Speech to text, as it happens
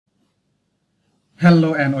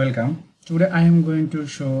Hello and welcome. Today I am going to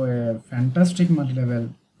show a fantastic multi-level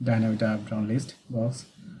dynamic drop-down list box.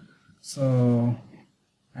 So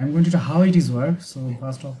I am going to show how it is work. So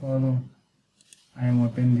first of all, I am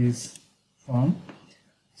open this form.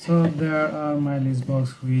 So there are my list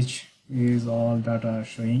box which is all data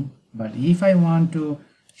showing. But if I want to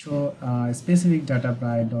show a specific data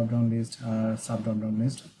by drop-down list or sub drop-down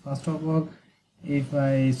list, first of all, if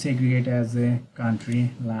I segregate as a country,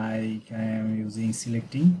 like I am using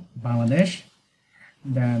selecting Bangladesh,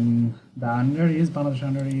 then the under is Bangladesh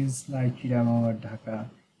under is like Chittagong or Dhaka.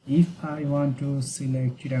 If I want to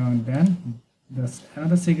select Chittagong, then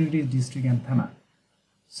another segregate is district and Thana.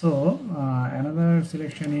 So another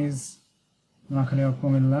selection is Noakhali or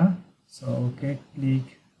Kumilla. So okay,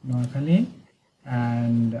 click Noakhali,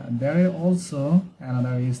 and there is also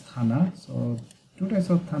another is Thana. So two types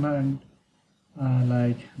of Thana and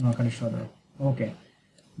like Noakhali Shodor. Okay,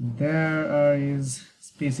 there is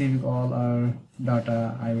specific all our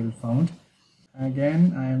data I will found.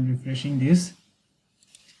 Again I am refreshing this,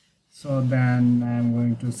 so then I am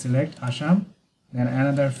going to select Assam, then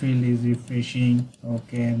another field is refreshing.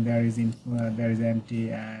 Okay, there is empty,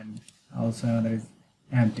 and also another is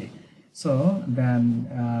empty. So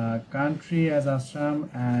then country as Assam,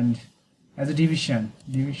 and as a division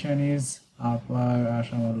is upper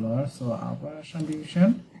Assam or lower, so upper Assam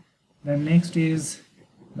division. Then next is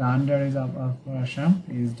the under is upper Assam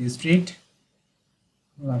is district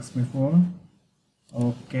Lakshmipur.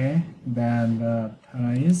 Okay, then the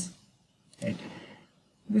Thana is 8.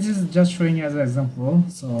 This is just showing as an example,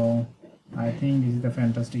 so I think this is the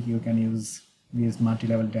fantastic. You can use this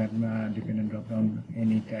multi-level dependent drop-down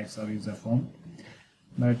any types of user form.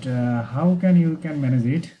 But how can you manage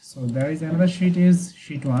it? So there is another sheet is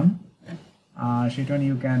sheet 1. Sheet 1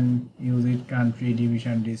 you can use it country,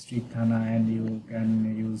 division, district, Thana, and you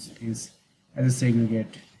can use this as a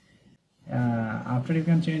segregate. After you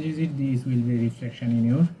can change it, this will be reflection in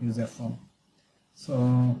your user form.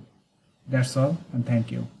 So that's all, and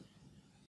thank you.